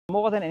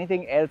More than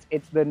anything else,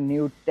 it's the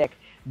new tech.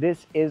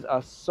 This is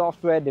a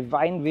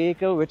software-defined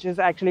vehicle, which is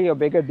actually a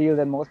bigger deal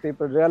than most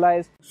people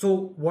realize.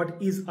 So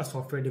what is a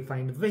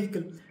software-defined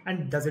vehicle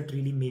and does it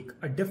really make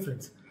a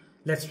difference?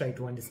 Let's try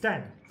to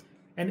understand.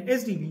 An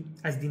SDV,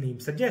 as the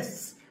name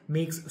suggests,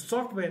 makes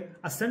software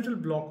a central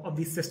block of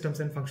the systems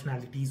and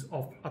functionalities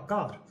of a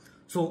car.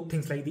 So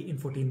things like the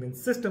infotainment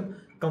system,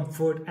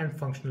 comfort and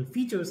functional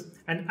features,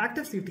 and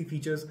active safety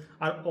features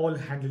are all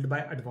handled by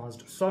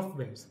advanced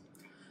softwares.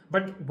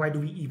 But why do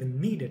we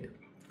even need it?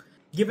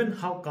 Given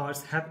how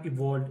cars have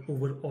evolved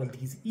over all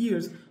these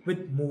years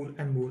with more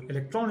and more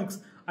electronics,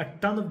 a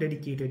ton of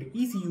dedicated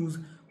ECUs,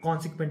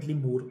 consequently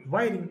more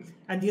wiring,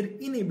 and their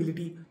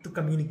inability to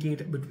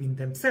communicate between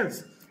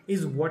themselves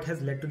is what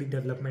has led to the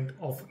development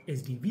of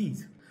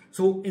SDVs.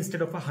 So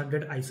instead of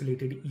 100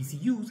 isolated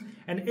ECUs,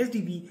 an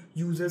SDV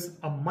uses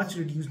a much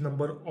reduced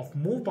number of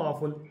more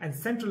powerful and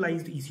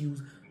centralized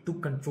ECUs to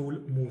control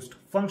most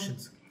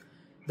functions.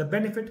 The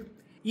benefit: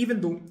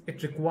 even though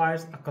it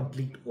requires a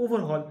complete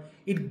overhaul,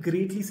 it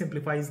greatly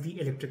simplifies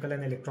the electrical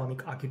and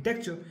electronic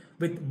architecture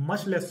with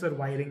much lesser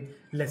wiring,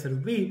 lesser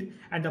weight,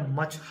 and a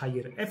much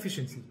higher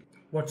efficiency.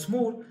 What's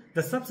more,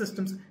 the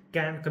subsystems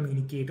can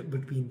communicate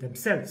between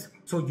themselves.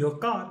 So your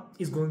car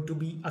is going to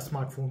be a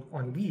smartphone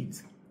on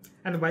wheels.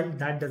 And while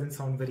that doesn't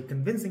sound very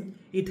convincing,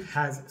 it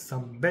has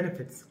some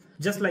benefits.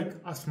 Just like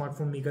a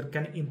smartphone maker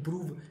can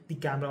improve the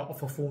camera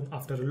of a phone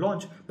after a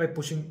launch by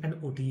pushing an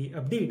OTA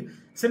update,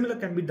 similar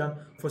can be done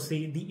for,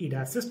 say, the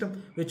ADAS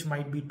system, which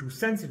might be too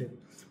sensitive.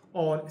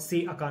 Or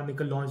say a car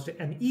maker launched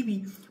an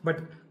EV,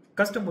 but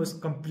customers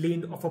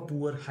complained of a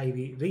poor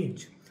highway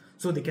range.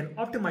 So they can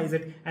optimize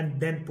it and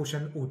then push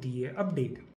an OTA update.